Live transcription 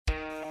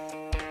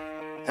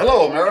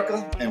Hello,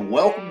 America, and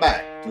welcome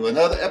back to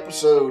another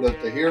episode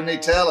of the Hear Me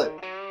Tell It,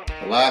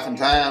 the life and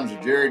times of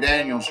Jerry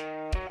Daniels.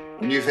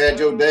 When you've had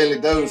your daily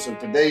dose of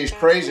today's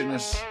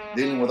craziness,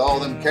 dealing with all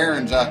them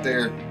Karens out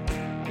there,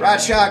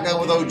 ride shotgun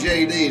with old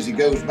JD as he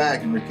goes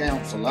back and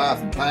recounts the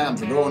life and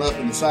times of growing up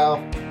in the South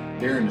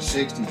during the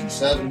 60s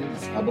and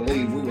 70s. I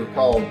believe we were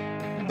called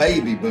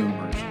baby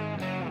boomers.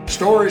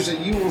 Stories that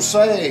you will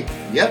say,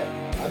 yep,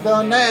 I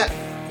done that,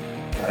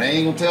 but I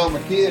ain't gonna tell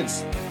my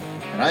kids,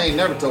 and I ain't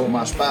never told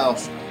my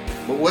spouse.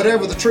 But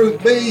whatever the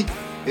truth be,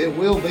 it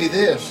will be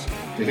this,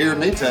 to hear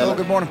me tell it. Well,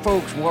 good morning,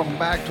 folks. Welcome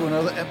back to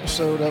another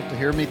episode of To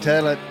Hear Me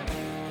Tell It.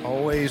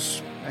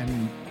 Always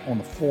and on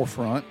the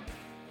forefront,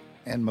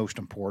 and most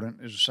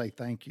important, is to say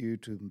thank you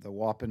to the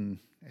whopping,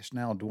 it's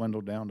now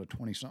dwindled down to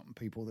 20-something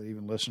people that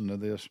even listen to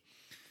this.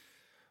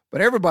 But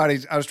everybody,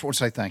 I just want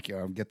to say thank you.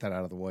 I'll get that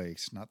out of the way.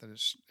 It's not that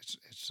it's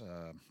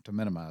to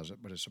minimize it,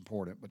 but it's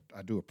important. But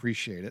I do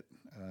appreciate it.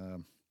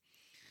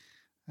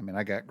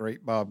 I got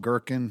great Bob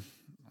Gherkin.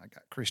 I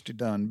got Christy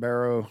Dunn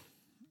Barrow.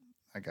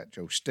 I got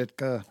Joe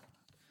Stitka.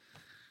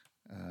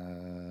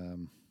 I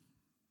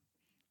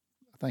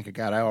think I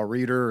got Al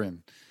Reeder,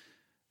 and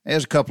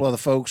there's a couple other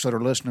folks that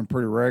are listening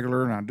pretty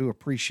regular, and I do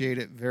appreciate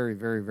it very,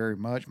 very, very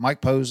much.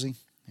 Mike Posey,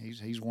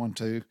 he's one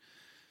too.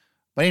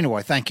 But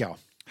anyway, thank y'all.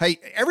 Hey,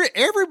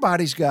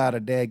 everybody's got a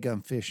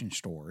dadgum fishing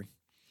story.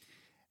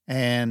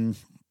 And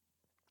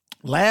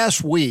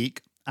last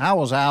week, I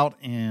was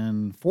out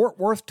in Fort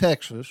Worth,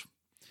 Texas,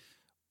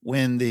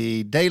 when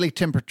the daily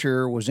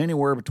temperature was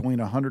anywhere between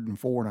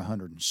 104 and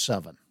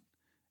 107,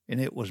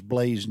 and it was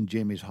blazing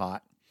Jimmy's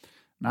hot.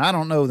 Now, I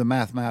don't know the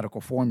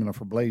mathematical formula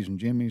for blazing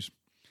Jimmy's,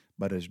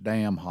 but it's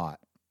damn hot.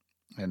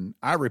 And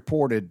I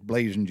reported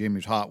blazing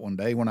Jimmy's hot one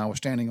day when I was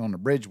standing on the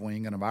bridge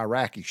wing of an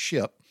Iraqi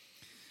ship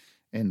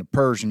in the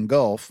Persian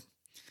Gulf,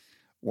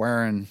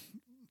 wearing,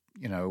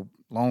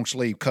 long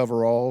sleeve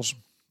overalls,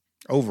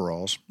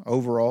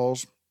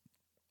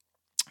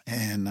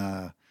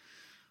 and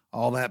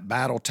all that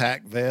battle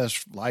tack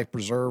vest, life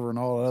preserver, and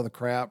all that other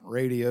crap,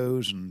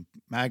 radios and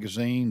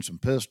magazines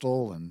and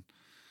pistol and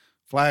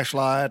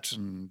flashlights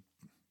and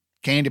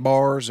candy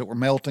bars that were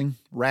melting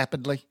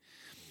rapidly.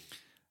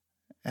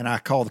 And I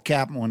called the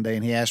captain one day,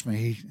 and he asked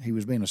me, he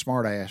was being a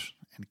smart ass,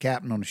 and the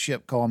captain on the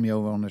ship called me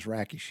over on this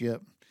Iraqi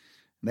ship.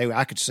 And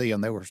I could see them.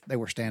 They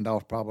were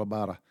standoff probably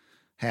about a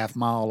half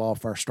mile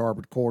off our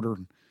starboard quarter.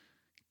 And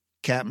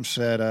captain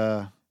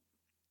said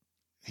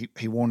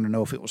he wanted to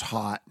know if it was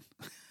hot.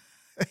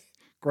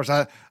 Of course,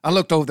 I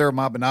looked over there with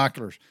my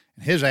binoculars,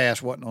 and his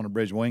ass wasn't on the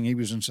bridge wing. He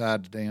was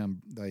inside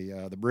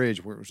the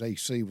bridge where it was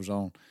AC was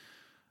on.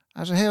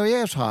 I said, hell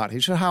yeah, it's hot.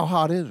 He said, how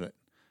hot is it?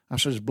 I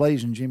said, it's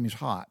blazing Jimmy's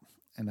hot.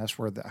 And that's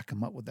where I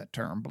come up with that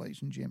term,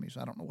 blazing Jimmy's.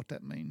 I don't know what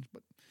that means,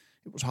 but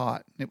it was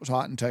hot. It was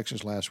hot in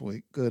Texas last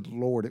week. Good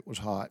Lord, it was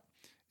hot.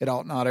 It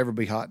ought not ever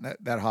be hot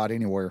that hot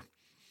anywhere.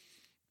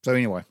 So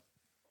anyway.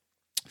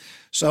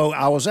 So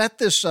I was at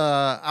this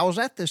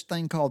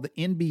thing called the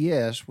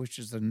NBS, which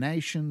is the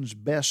nation's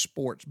best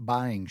sports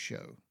buying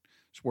show.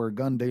 It's where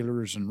gun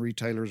dealers and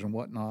retailers and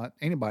whatnot,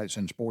 anybody that's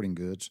in sporting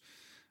goods,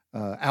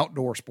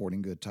 outdoor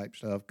sporting good type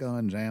stuff,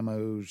 guns,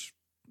 ammos,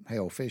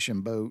 hell,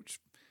 fishing boats,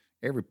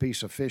 every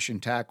piece of fishing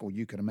tackle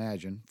you can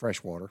imagine,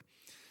 freshwater,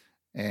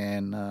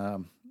 and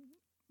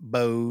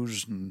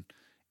bows and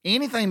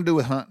anything to do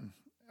with hunting,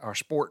 or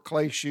sport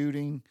clay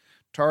shooting,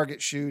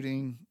 target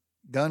shooting,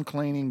 gun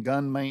cleaning,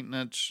 gun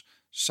maintenance,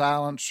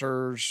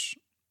 silencers,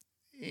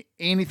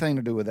 anything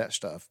to do with that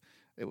stuff.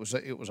 It was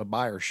a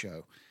buyer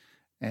show,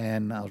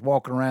 and I was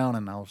walking around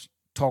and I was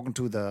talking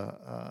to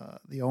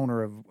the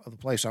owner of the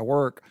place I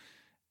work,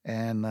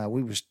 and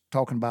we was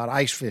talking about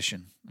ice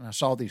fishing, and I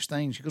saw these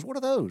things. He goes, "What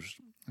are those?"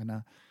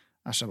 And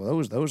I said,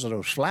 "Well, those are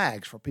those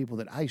flags for people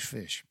that ice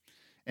fish,"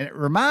 and it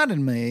reminded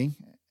me.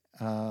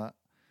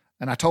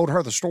 And I told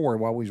her the story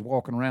while we was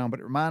walking around, but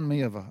it reminded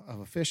me of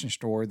a fishing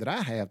story that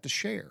I have to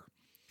share.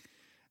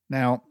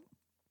 Now,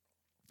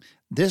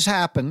 this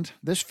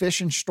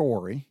fishing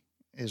story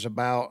is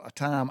about a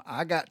time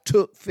I got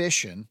took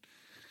fishing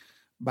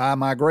by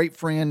my great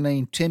friend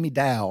named Timmy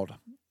Dowd.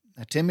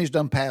 Now, Timmy's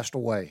done passed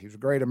away. He was a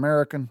great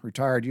American,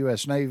 retired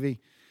U.S. Navy,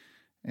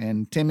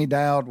 and Timmy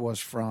Dowd was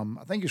from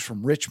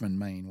Richmond,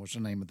 Maine was the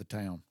name of the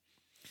town.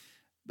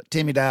 But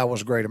Timmy Dowd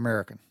was a great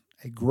American.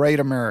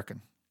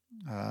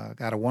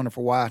 Got a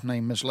wonderful wife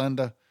named Miss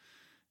Linda,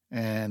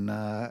 and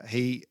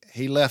he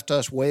left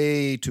us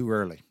way too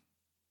early.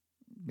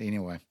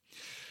 Anyway,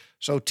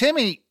 so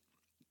Timmy,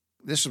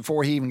 this is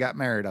before he even got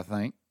married, I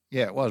think.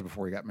 Yeah, it was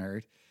before he got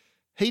married.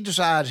 He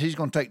decides he's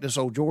going to take this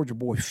old Georgia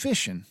boy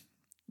fishing.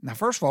 Now,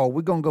 first of all,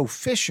 we're going to go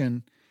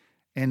fishing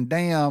in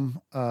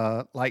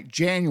like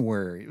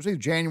January. It was either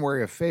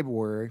January or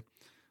February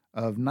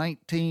of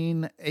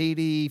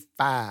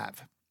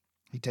 1985.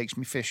 He takes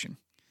me fishing.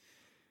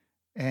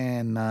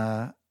 And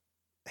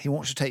he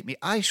wants to take me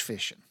ice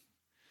fishing.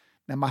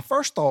 Now, my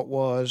first thought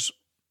was,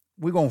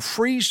 we're going to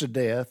freeze to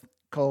death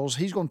because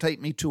he's going to take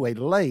me to a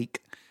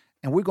lake,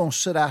 and we're going to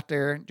sit out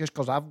there just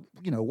because I've,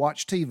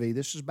 watched TV.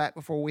 This is back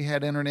before we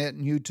had internet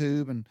and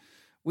YouTube, and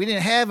we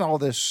didn't have all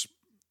this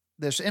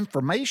this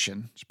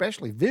information,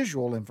 especially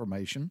visual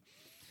information,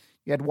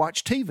 you had to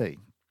watch TV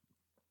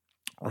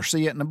or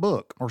see it in a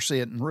book or see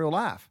it in real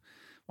life.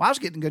 Well, I was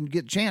going to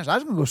get a chance. I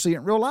was going to go see it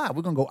in real life.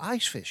 We're going to go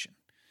ice fishing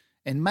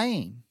in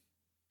Maine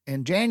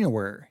in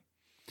January.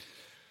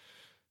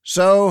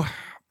 So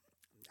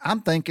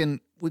I'm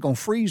thinking we're going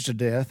to freeze to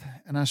death.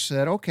 And I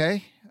said,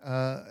 okay,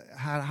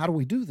 how do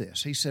we do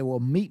this? He said, well,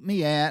 meet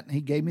me at, and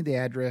he gave me the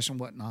address and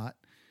whatnot.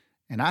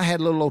 And I had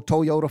a little old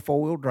Toyota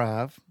four-wheel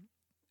drive,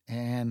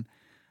 and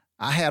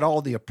I had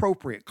all the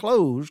appropriate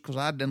clothes because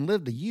I'd done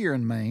lived a year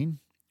in Maine.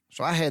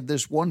 So I had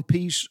this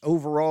one-piece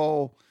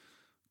overall,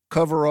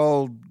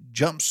 coverall,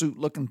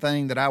 jumpsuit-looking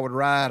thing that I would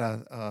ride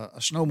a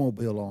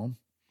snowmobile on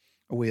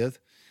with.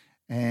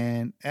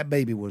 And that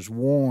baby was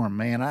warm,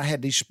 man. I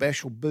had these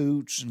special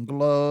boots and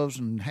gloves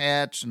and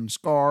hats and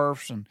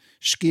scarves and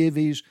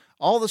skivvies.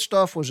 All the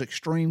stuff was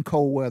extreme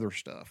cold weather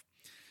stuff.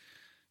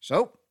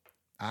 So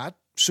I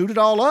suited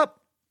all up.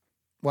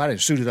 Well, I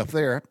didn't suit it up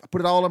there. I put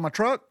it all in my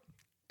truck,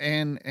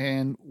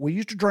 and we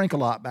used to drink a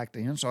lot back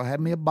then. So I had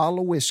me a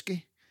bottle of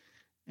whiskey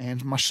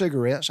and my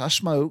cigarettes. I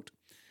smoked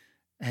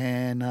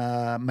and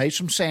made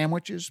some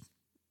sandwiches.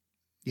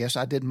 Yes,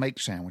 I did make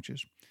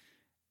sandwiches.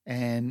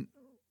 And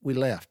we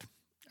left.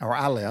 Or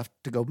I left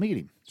to go meet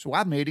him. So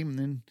I met him and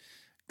then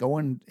go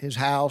in his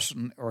house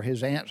or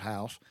his aunt's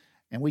house,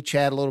 and we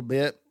chat a little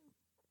bit,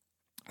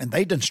 and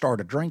they done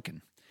started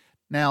drinking.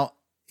 Now,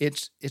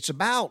 it's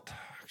about,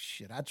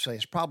 I'd say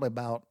it's probably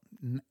about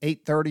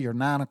 8:30 or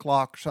 9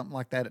 o'clock, something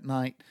like that at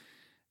night,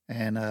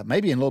 and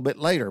maybe a little bit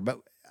later. But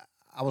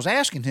I was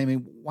asking Timmy,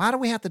 why do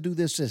we have to do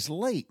this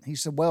late? He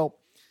said, well,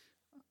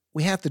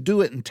 we have to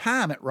do it and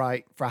time it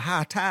right for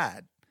high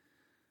tide.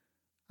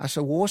 I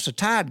said, well, what's the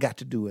tide got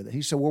to do with it?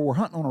 He said, well,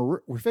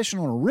 we're fishing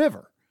on a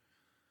river.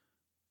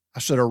 I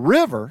said, a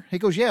river? He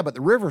goes, yeah, but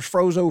the river's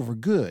froze over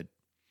good.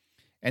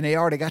 And they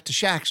already got the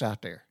shacks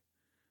out there.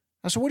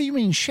 I said, what do you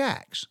mean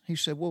shacks? He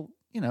said, well,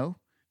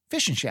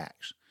 fishing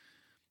shacks.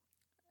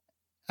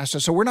 I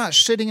said, so we're not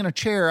sitting in a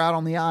chair out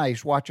on the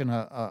ice watching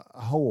a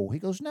hole. He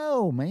goes,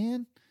 no,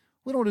 man,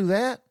 we don't do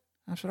that.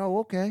 I said, oh,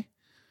 okay.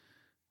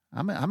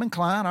 I'm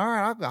inclined. All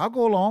right, I'll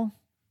go along.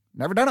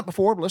 Never done it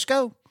before, but let's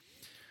go.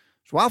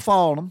 So I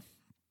followed them.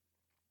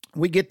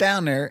 We get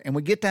down there, and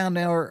we get down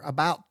there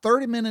about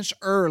 30 minutes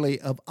early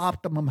of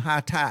optimum high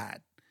tide.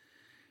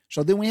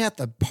 So then we have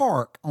to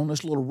park on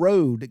this little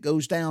road that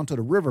goes down to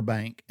the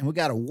riverbank, and we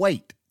got to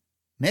wait.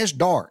 And it's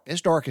dark.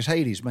 It's dark as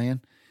Hades,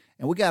 man.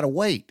 And we got to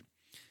wait.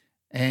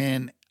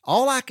 And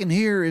all I can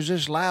hear is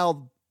this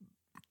loud,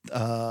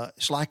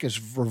 it's like it's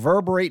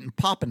reverberating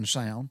popping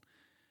sound.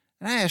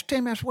 And I asked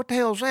Timmy, I said, what the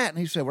hell is that? And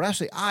he said, well, that's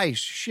the ice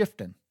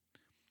shifting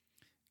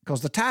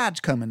because the tide's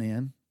coming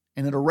in.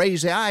 And it'll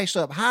raise the ice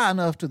up high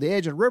enough to the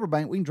edge of the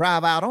riverbank, we can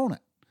drive out on it.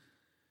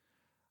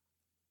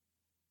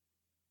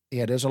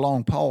 Yeah, there's a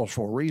long pause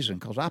for a reason,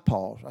 because I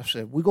paused. I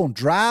said, we're going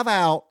to drive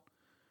out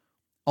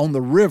on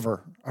the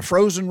river, a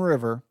frozen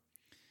river,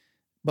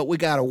 but we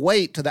got to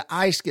wait till the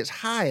ice gets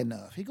high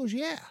enough. He goes,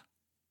 yeah.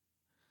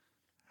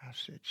 I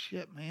said,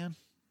 shit, man.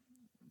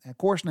 And of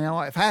course, now,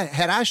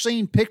 had I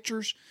seen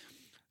pictures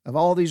of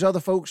all these other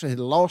folks that had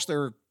lost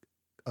their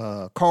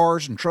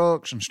cars and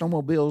trucks and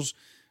snowmobiles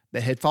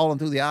that had fallen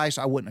through the ice,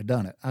 I wouldn't have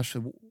done it. I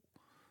said,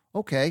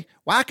 okay.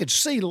 Well, I could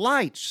see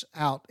lights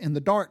out in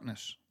the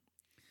darkness.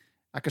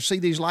 I could see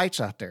these lights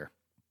out there.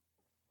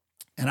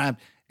 And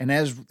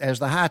as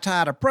the high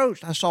tide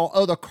approached, I saw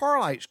other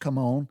car lights come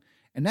on,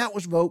 and that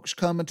was folks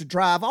coming to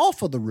drive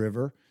off of the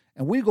river,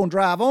 and we were going to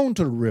drive on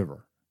to the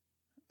river.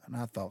 And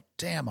I thought,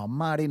 damn,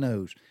 almighty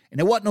knows. And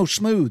it wasn't no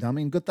smooth. I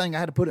mean, good thing I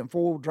had to put it in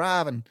four-wheel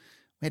drive, and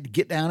we had to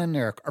get down in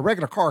there. A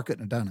regular car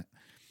couldn't have done it.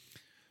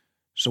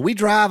 So we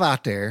drive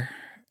out there,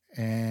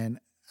 and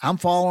I'm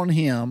following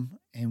him,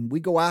 and we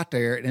go out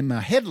there, and in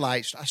my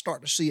headlights, I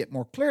start to see it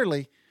more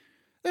clearly.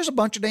 There's a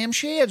bunch of damn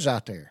sheds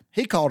out there.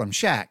 He called them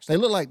shacks. They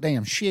look like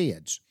damn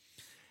sheds.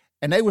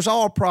 And they was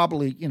all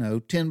probably,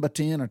 10 by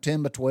 10 or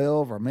 10 by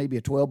 12 or maybe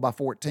a 12 by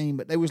 14,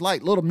 but they was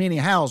like little mini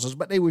houses,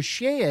 but they were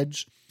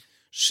sheds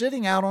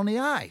sitting out on the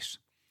ice.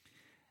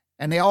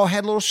 And they all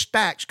had little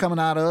stacks coming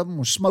out of them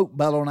with smoke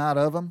bellowing out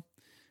of them,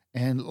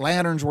 and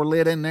lanterns were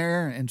lit in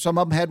there, and some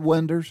of them had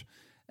windows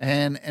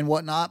and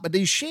whatnot. But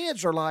these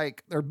sheds are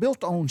they're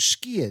built on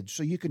skids,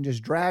 so you can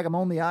just drag them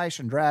on the ice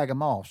and drag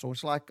them off. So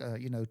it's like,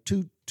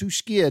 two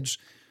skids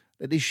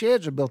that these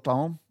sheds are built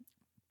on.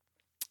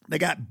 They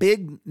got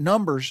big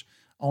numbers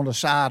on the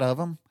side of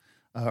them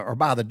or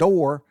by the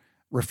door,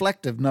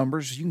 reflective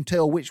numbers. You can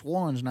tell which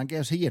ones, and I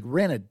guess he had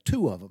rented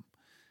two of them.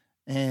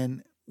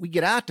 And we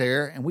get out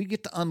there, and we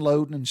get to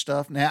unloading and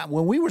stuff. Now,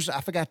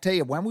 I forgot to tell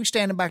you, when we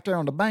standing back there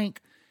on the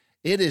bank,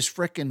 it is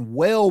freaking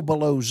well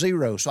below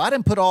zero. So I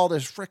didn't put all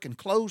this freaking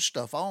clothes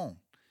stuff on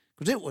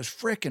because it was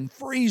freaking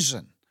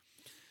freezing.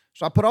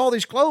 So I put all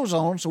these clothes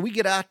on, so we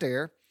get out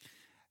there,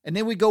 and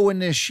then we go in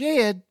this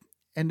shed,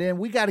 and then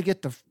we got to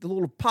get the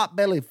little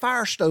pot-belly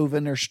fire stove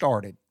in there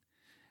started.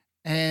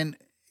 And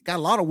got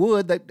a lot of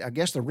wood. I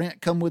guess the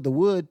rent come with the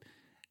wood.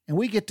 And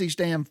we get these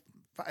damn,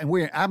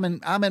 and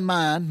I'm in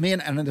mine.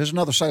 And there's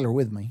another sailor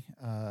with me.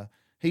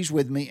 He's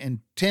with me, and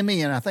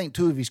Timmy and I think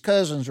two of his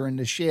cousins are in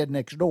the shed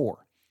next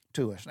door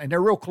to us, and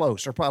they're real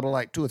close. They're probably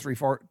like 2 or 3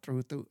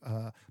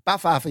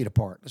 about 5 feet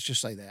apart. Let's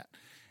just say that.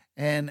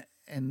 And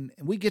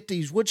we get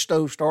these wood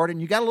stoves started,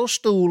 and you got a little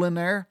stool in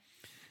there,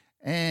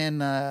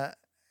 and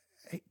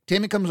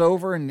Timmy comes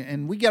over,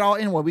 and we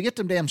get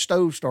them damn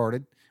stoves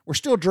started. We're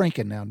still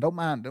drinking now. Don't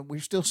mind. We're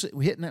still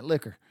we're hitting that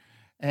liquor,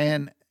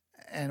 and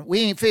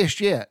we ain't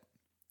fished yet,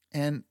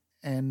 and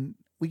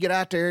we get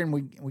out there and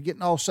we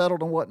getting all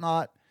settled and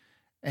whatnot.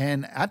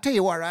 And I tell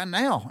you what, right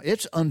now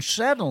it's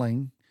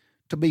unsettling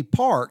to be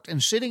parked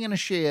and sitting in a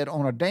shed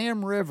on a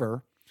damn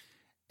river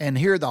and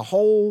hear the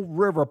whole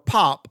river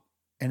pop,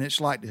 and it's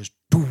like this.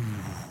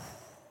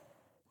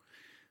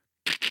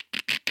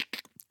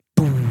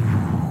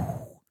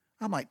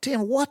 I'm like,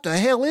 Tim, what the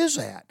hell is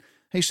that?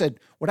 He said,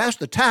 well, that's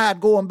the tide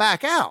going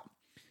back out.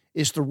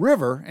 It's the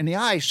river and the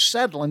ice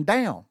settling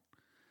down.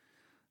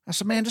 I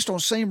said, man, this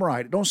don't seem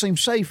right. It don't seem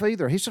safe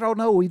either. He said, oh,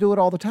 no, we do it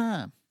all the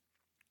time.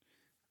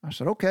 I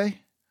said, okay,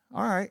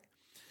 all right.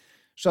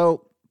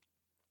 So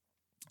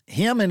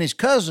him and his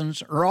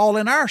cousins are all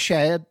in our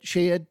shed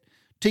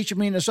teaching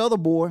me and this other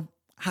boy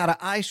how to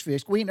ice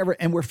fish.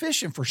 And we're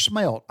fishing for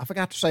smelt. I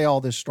forgot to say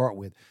all this to start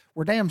with.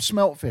 We're damn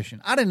smelt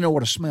fishing. I didn't know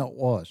what a smelt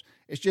was.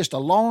 It's just a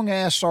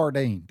long-ass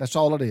sardine. That's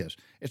all it is.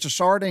 It's a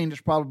sardine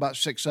that's probably about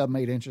 6, 7,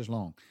 8 inches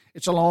long.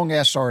 It's a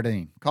long-ass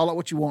sardine. Call it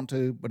what you want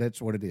to, but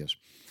that's what it is.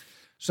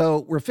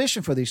 So we're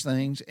fishing for these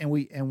things, and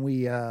we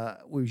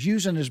was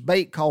using this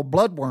bait called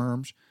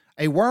bloodworms,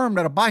 a worm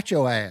that'll bite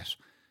your ass.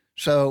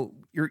 So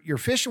you're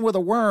fishing with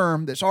a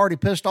worm that's already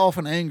pissed off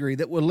and angry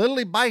that will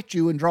literally bite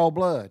you and draw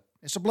blood.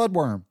 It's a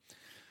bloodworm.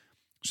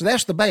 So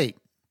that's the bait.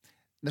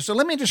 So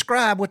let me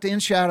describe what the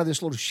inside of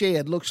this little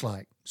shed looks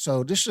like.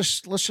 So let's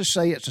just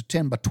say it's a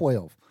 10 by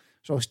 12.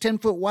 So it's 10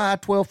 foot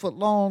wide, 12 foot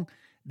long.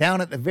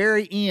 Down at the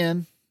very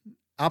end,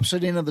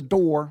 opposite end of the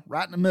door,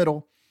 right in the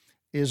middle,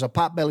 is a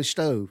potbelly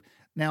stove.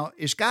 Now,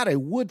 it's got a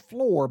wood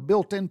floor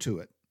built into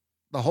it.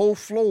 The whole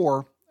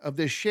floor of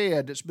this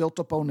shed that's built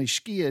up on these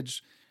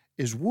skids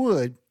is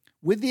wood,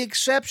 with the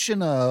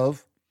exception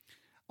of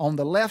on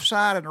the left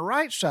side and the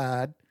right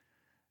side,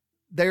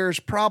 there's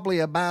probably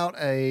about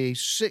a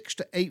 6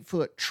 to 8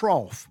 foot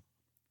trough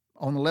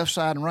on the left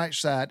side and right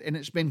side, and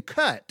it's been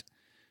cut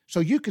so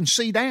you can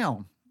see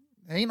down.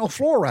 There ain't no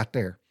floor right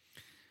there.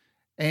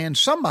 And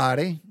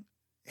somebody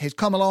has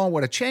come along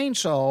with a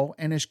chainsaw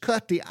and has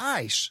cut the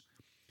ice.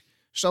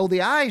 So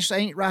the ice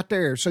ain't right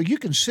there. So you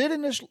can sit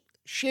in this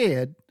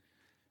shed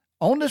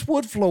on this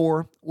wood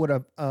floor with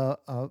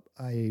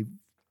a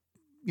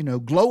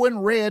glowing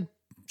red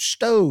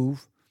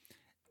stove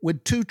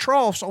with 2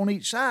 troughs on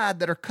each side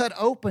that are cut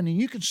open, and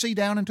you can see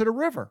down into the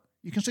river.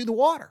 You can see the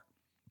water.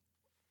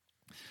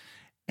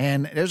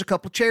 And there's a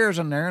couple of chairs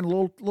in there and a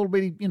little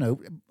bitty,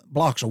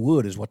 blocks of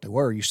wood is what they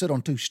were. You sit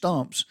on 2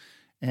 stumps,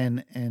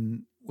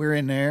 and we're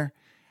in there.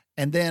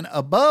 And then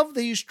above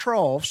these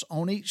troughs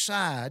on each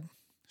side,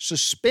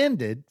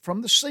 suspended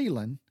from the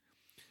ceiling,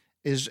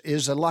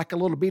 is like a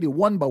little bitty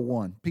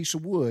 1x1 piece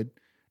of wood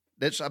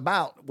that's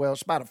about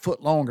a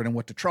foot longer than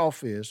what the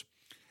trough is.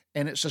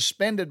 And it's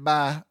suspended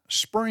by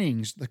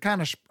springs, the kind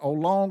of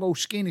long, old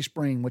skinny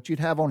spring, what you'd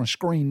have on a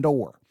screen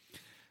door.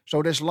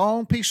 So this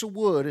long piece of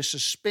wood is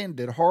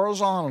suspended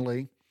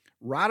horizontally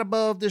right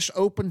above this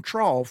open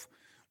trough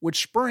with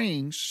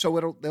springs,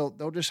 so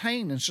they'll just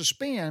hang and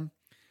suspend.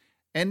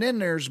 And then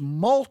there's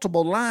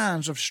multiple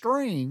lines of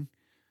string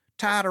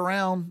tied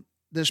around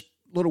this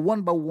little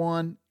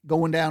 1x1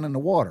 going down in the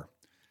water.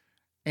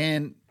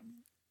 And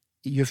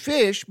you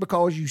fish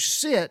because you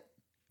sit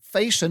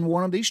facing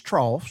one of these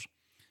troughs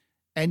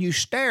and you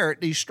stare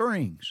at these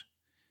strings.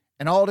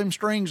 And all them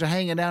strings are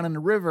hanging down in the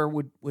river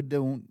with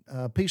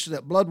a piece of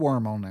that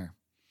bloodworm on there.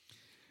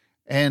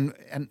 And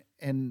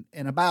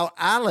about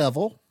eye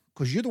level,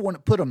 because you're the one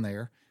that put them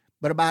there,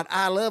 but about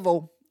eye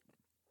level,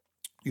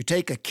 you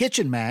take a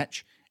kitchen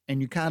match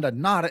and you kind of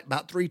knot it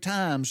about 3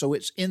 times so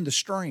it's in the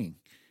string.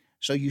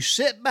 So you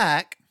sit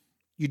back,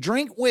 you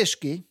drink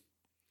whiskey,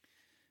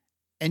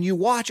 and you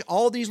watch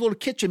all these little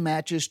kitchen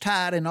matches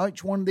tied in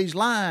each one of these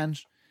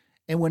lines.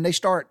 And when they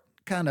start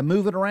kind of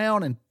moving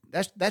around, and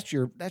that's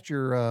your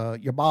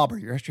bobber,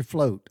 that's your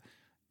float.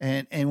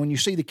 And when you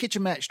see the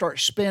kitchen match start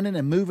spinning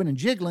and moving and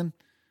jiggling,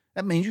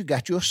 that means you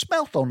got you a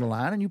smelt on the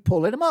line, and you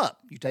pull them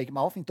up. You take them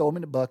off and throw them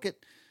in the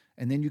bucket,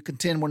 and then you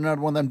contend with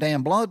another one of them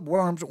damn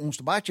bloodworms that wants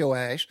to bite your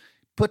ass.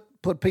 Put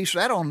a piece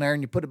of that on there,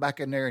 and you put it back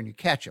in there, and you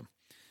catch them.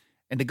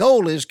 And the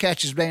goal is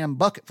catch this damn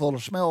bucket full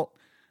of smelt,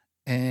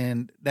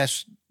 and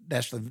that's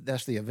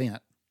the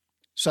event.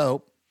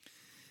 So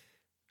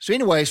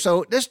anyway,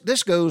 so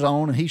this goes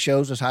on, and he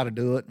shows us how to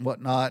do it and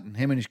whatnot, and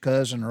him and his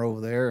cousin are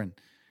over there,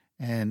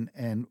 and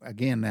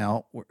again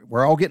now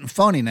we're all getting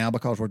funny now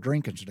because we're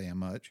drinking so damn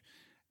much,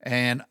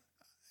 and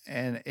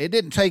it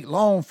didn't take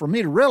long for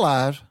me to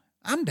realize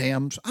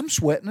I'm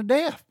sweating to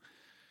death.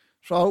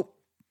 So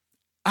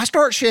I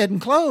start shedding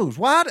clothes.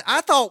 Why?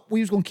 I thought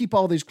we was going to keep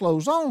all these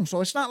clothes on,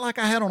 so it's not like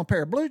I had on a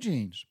pair of blue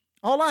jeans.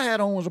 All I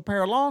had on was a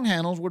pair of long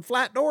handles with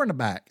flat door in the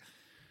back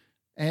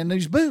and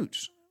these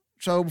boots.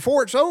 So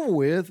before it's over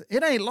with,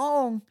 it ain't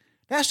long.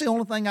 That's the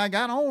only thing I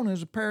got on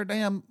is a pair of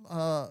damn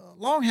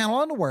long handle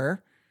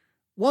underwear,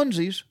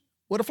 onesies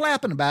with a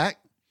flap in the back,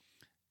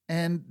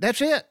 and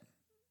that's it.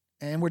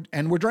 And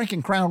we're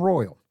drinking Crown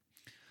Royal.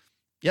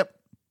 Yep.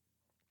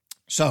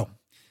 So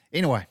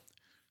anyway,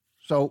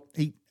 so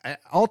he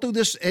all through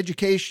this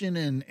education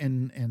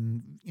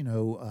and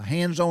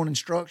hands-on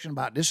instruction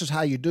about this is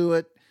how you do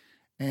it,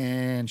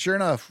 and sure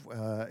enough,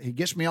 he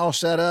gets me all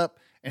set up.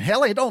 And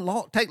hell, it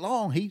don't take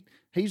long.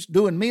 He's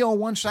doing me on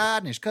one side,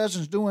 and his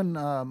cousin's doing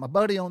my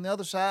buddy on the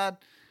other side,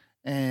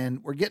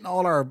 and we're getting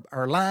all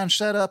our lines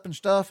set up and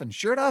stuff. And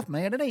sure enough,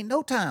 man, it ain't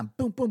no time.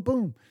 Boom, boom,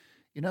 boom.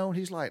 And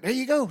he's like, there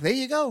you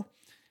go.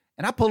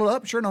 And I pull it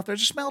up, and sure enough,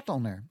 there's a smelt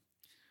on there.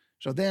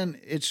 So then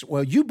it's,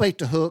 well, you bait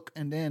the hook,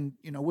 and then,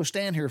 we'll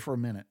stand here for a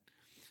minute.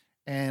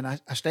 And I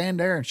stand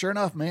there, and sure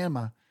enough,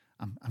 man,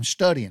 I'm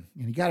studying.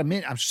 And you got a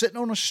minute. I'm sitting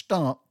on a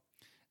stump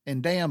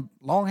in damn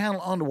long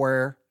handle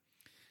underwear,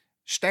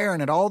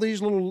 staring at all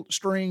these little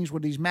strings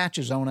with these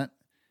matches on it,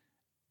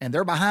 and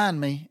they're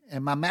behind me,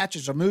 and my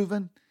matches are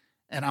moving,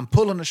 and I'm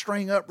pulling the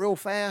string up real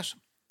fast,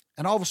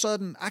 and all of a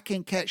sudden, I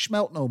can't catch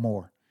smelt no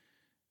more.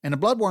 And the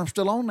bloodworm's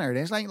still on there.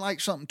 It ain't like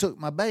something took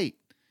my bait.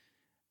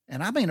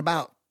 And I mean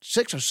about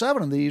 6 or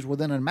 7 of these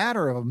within a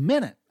matter of a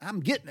minute. I'm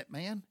getting it,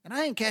 man, and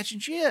I ain't catching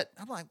shit.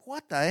 I'm like,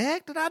 what the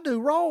heck did I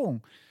do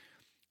wrong?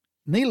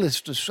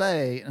 Needless to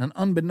say, and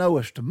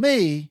unbeknownst to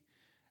me,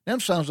 them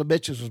sons of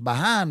bitches was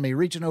behind me,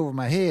 reaching over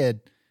my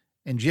head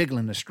and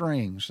jiggling the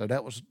strings. So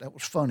that was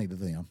funny to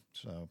them.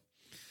 So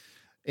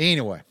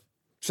anyway,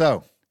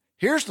 so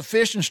here's the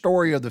fishing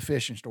story of the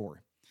fishing story.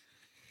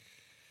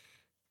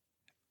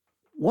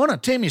 One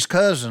of Timmy's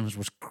cousins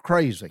was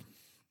crazy,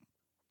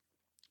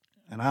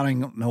 and I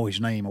don't know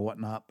his name or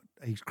whatnot,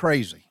 but he's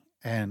crazy.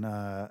 And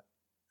I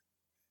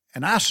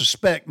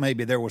suspect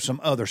maybe there was some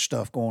other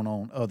stuff going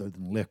on other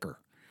than liquor.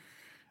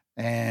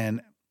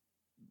 And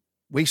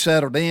we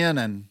settled in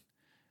and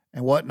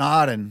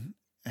whatnot and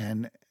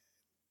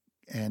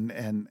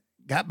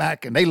got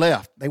back, and they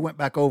left. They went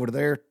back over to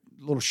their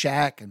little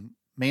shack, and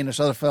me and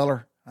this other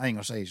feller, I ain't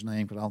gonna say his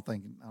name because I don't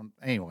think.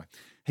 Anyway,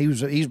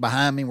 he's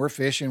behind me. We're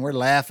fishing. We're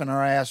laughing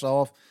our ass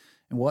off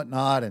and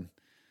whatnot.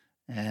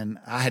 And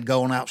I had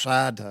gone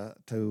outside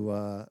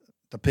to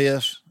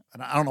piss.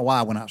 And I don't know why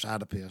I went outside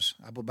to piss,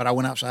 but I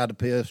went outside to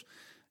piss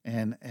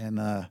and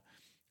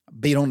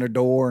beat on their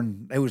door,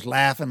 and they was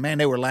laughing. Man,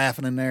 they were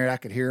laughing in there. I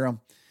could hear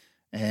them.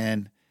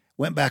 And I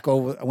went back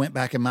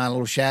in my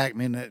little shack.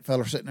 Me and that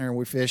fella sitting there, and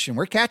we're fishing.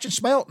 We're catching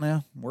smelt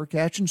now. We're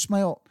catching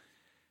smelt.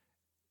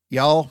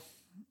 Y'all,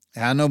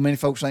 I know many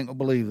folks ain't gonna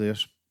believe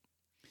this,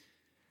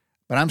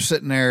 but I'm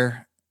sitting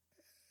there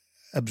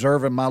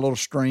observing my little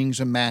strings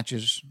and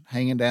matches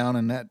hanging down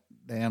in that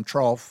damn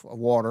trough of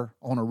water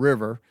on a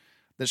river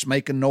that's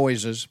making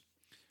noises.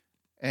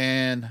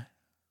 And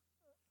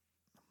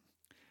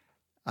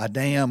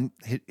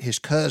his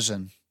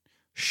cousin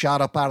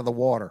shot up out of the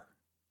water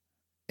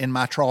in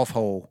my trough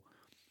hole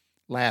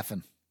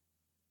laughing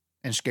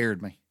and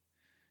scared me.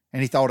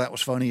 And he thought that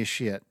was funny as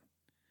shit.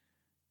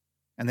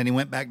 And then he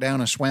went back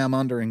down and swam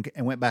under and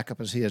went back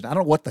up as his. I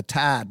don't know what the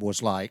tide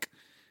was like,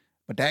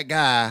 but that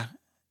guy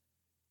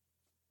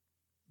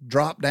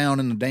dropped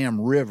down in the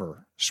damn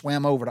river,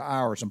 swam over to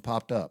ours, and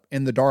popped up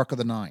in the dark of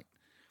the night.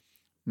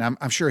 Now,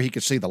 I'm sure he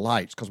could see the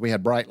lights because we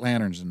had bright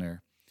lanterns in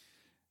there.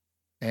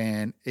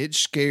 And it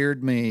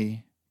scared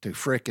me to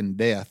frickin'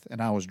 death,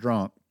 and I was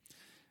drunk.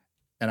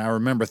 And I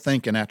remember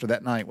thinking after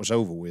that night was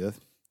over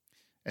with,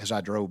 as I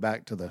drove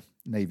back to the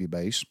Navy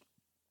base,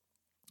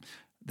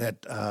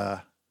 that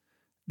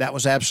that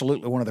was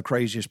absolutely one of the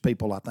craziest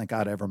people I think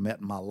I'd ever met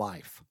in my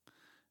life.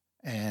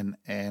 And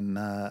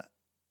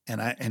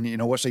you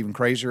know what's even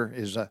crazier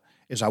is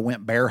I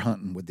went bear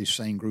hunting with this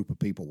same group of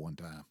people one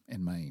time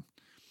in Maine.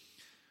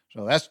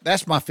 So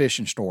that's my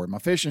fishing story. My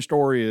fishing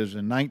story is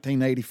in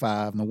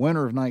 1985, in the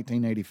winter of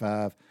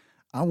 1985,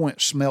 I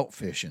went smelt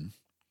fishing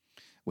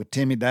with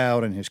Timmy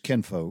Dowd and his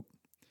kinfolk,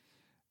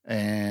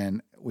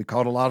 and we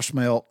caught a lot of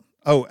smelt.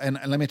 Oh, and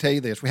let me tell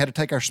you this. We had to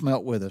take our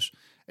smelt with us,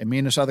 and me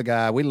and this other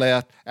guy, we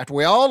left. After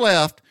we all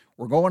left,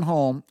 we're going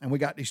home, and we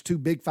got these 2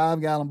 big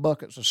 5-gallon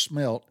buckets of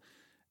smelt,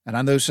 and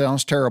I know it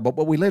sounds terrible,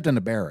 but we lived in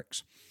the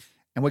barracks,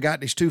 and we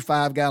got these 2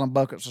 5-gallon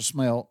buckets of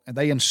smelt, and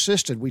they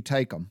insisted we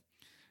take them.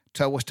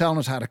 Was telling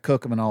us how to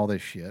cook them and all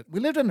this shit. We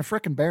lived in the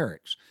frickin'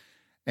 barracks,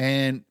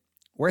 and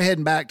we're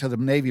heading back to the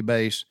Navy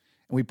base,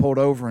 and we pulled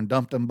over and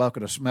dumped them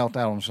bucket of smelt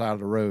out on the side of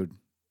the road,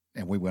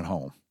 and we went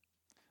home.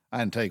 I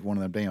didn't take one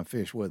of them damn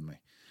fish with me.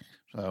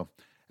 So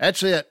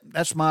that's it.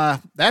 That's my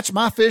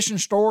fishing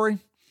story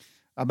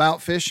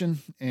about fishing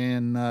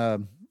in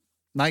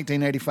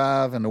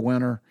 1985 in the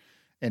winter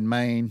in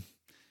Maine.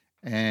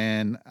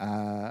 And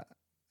I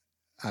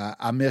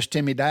miss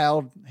Timmy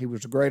Dowd. He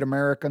was a great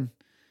American.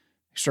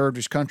 He served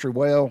his country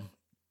well.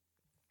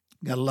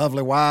 Got a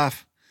lovely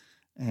wife.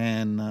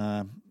 And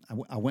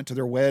I went to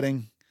their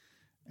wedding.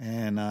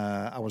 And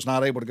I was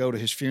not able to go to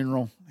his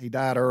funeral. He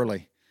died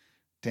early.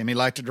 Timmy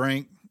liked to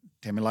drink.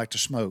 Timmy liked to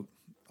smoke.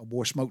 Old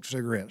boy smoked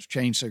cigarettes,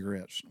 chain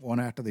cigarettes,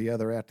 one after the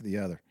other after the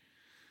other.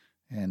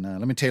 And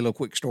let me tell you a little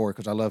quick story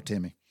because I love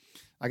Timmy.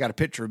 I got a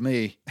picture of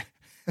me.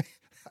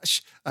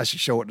 I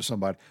should show it to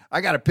somebody. I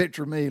got a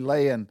picture of me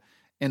laying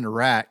in the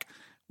rack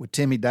with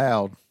Timmy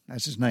Dowd.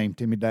 That's his name,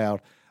 Timmy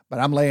Dowd. But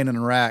I'm laying in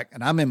the rack,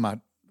 and I'm in my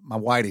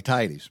whitey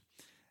tighties.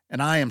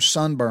 And I am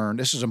sunburned.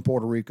 This is in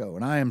Puerto Rico.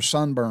 And I am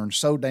sunburned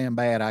so damn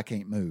bad I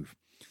can't move.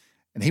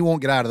 And he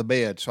won't get out of the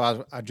bed.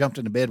 So I jumped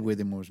in the bed with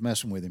him and was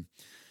messing with him.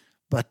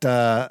 But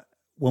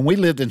when we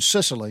lived in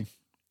Sicily,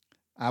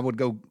 I would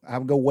go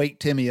wake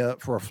Timmy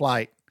up for a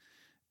flight.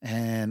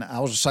 And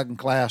I was a second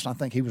class, and I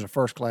think he was a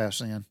first class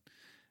then.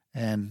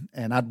 And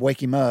I'd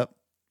wake him up,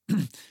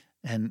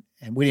 and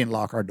we didn't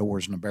lock our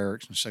doors in the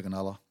barracks in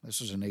Sigonella.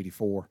 This was in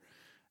 84.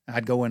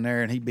 I'd go in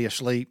there, and he'd be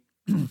asleep.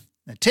 And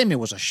Timmy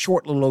was a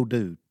short little old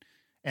dude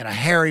and a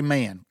hairy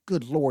man.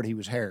 Good Lord, he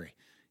was hairy.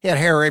 He had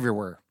hair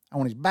everywhere.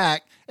 On his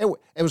back, it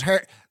was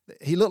hair.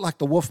 He looked like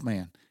the Wolf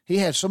Man. He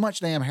had so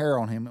much damn hair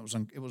on him,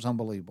 it was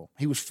unbelievable.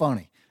 He was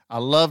funny. I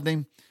loved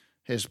him.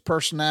 His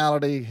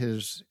personality,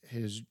 his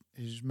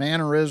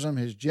mannerism,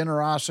 his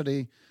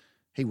generosity.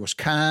 He was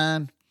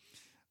kind.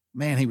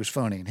 Man, he was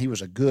funny, and he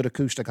was a good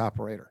acoustic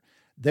operator.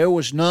 There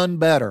was none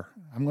better.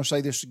 I'm going to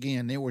say this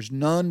again. There was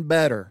none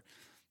better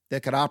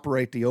that could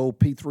operate the old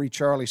P3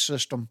 Charlie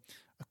system,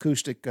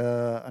 acoustic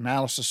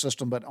analysis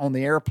system. But on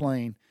the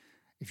airplane,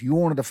 if you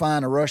wanted to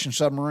find a Russian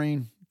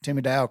submarine,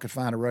 Timmy Dowd could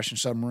find a Russian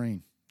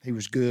submarine. He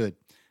was good.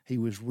 He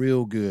was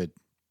real good.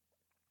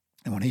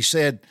 And when he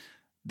said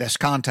that's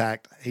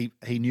contact,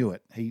 he knew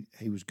it.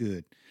 He was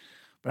good.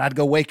 But I'd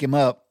go wake him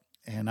up,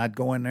 and I'd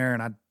go in there,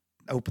 and I'd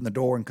open the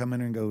door and come in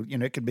and go,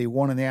 it could be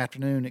 1 in the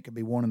afternoon, it could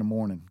be 1 in the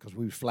morning, because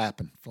we was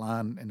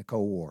flying in the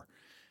Cold War.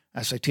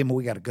 I'd say, Timmy,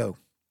 we got to go.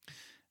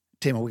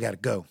 Timmy, we got to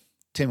go.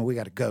 Timmy, we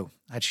got to go.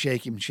 I'd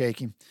shake him.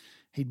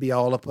 He'd be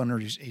all up under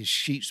his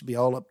sheets, be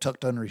all up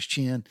tucked under his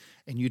chin,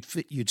 and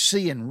you'd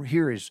see and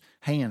hear his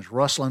hands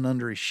rustling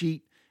under his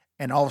sheet,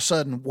 and all of a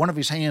sudden, one of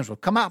his hands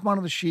would come out from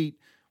under the sheet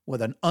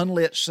with an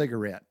unlit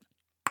cigarette.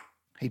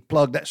 He'd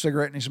plug that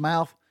cigarette in his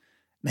mouth.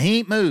 Now, he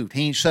ain't moved.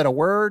 He ain't said a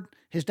word.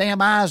 His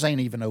damn eyes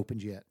ain't even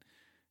opened yet.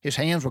 His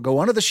hands would go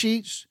under the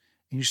sheets,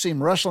 and you see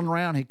him rustling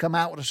around. He'd come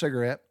out with a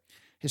cigarette.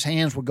 His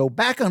hands would go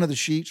back under the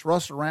sheets,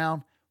 rustle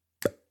around.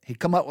 He'd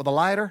come up with a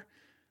lighter.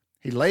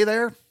 He'd lay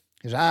there.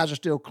 His eyes are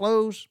still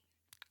closed.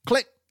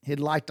 Click. He'd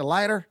light the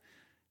lighter.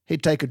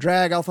 He'd take a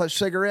drag off that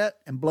cigarette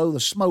and blow the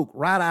smoke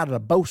right out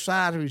of both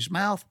sides of his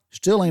mouth.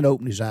 Still ain't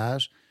opened his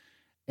eyes.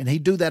 And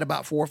he'd do that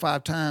about 4 or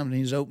 5 times, and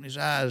he's opened his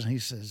eyes, and he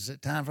says, is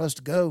it time for us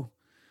to go?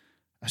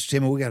 I said,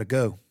 Timmy, we got to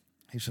go.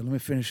 He said, let me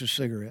finish this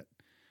cigarette.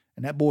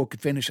 And that boy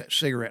could finish that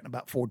cigarette in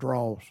about 4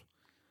 draws.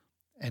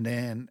 And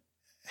then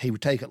he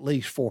would take at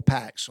least 4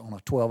 packs on a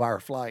 12-hour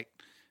flight,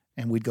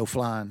 and we'd go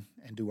flying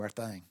and do our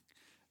thing.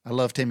 I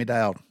love Timmy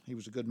Dowd. He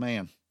was a good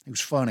man. He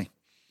was funny.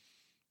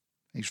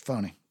 He's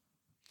funny.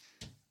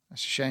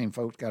 That's a shame,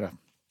 folks.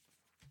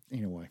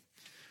 Anyway.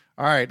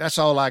 All right, that's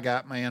all I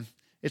got, man.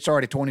 It's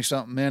already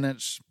 20-something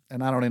minutes,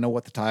 and I don't even know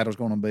what the title's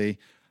going to be.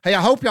 Hey,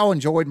 I hope y'all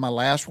enjoyed my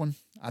last one.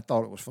 I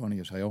thought it was funny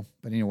as hell.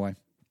 But anyway,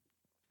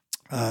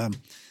 and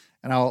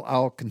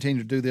I'll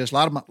continue to do this.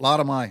 A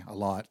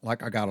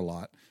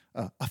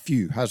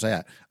few. How's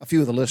that? A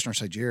few of the listeners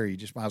say, Jerry, you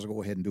just might as well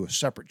go ahead and do a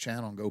separate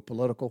channel and go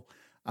political.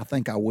 I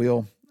think I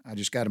will. I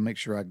just got to make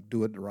sure I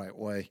do it the right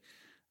way,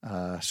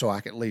 so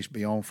I can at least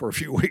be on for a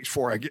few weeks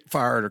before I get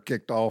fired or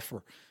kicked off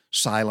or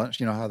silenced.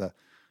 You know how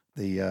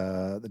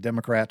the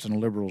Democrats and the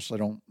liberals, they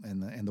don't,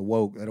 and the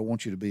woke, they don't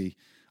want you to be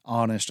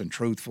honest and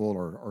truthful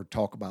or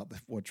talk about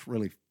what's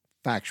really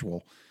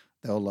factual.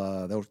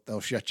 They'll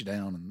shut you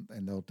down,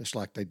 and they'll, just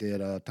like they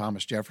did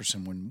Thomas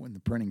Jefferson when the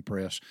printing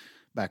press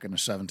back in the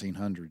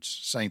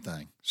 1700s. Same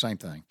thing.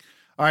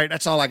 All right,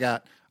 that's all I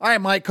got. All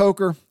right, Mike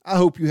Coker, I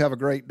hope you have a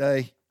great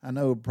day. I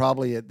know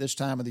probably at this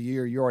time of the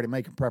year you're already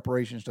making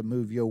preparations to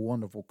move your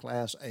wonderful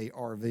Class A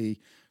RV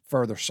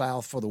further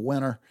south for the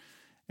winter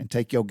and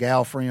take your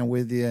gal friend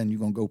with you, and you're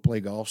going to go play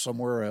golf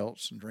somewhere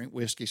else and drink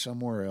whiskey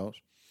somewhere else.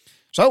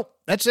 So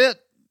that's it.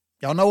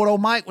 Y'all know what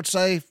old Mike would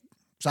say.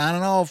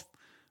 Signing off.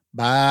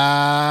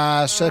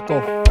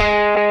 Bicycle.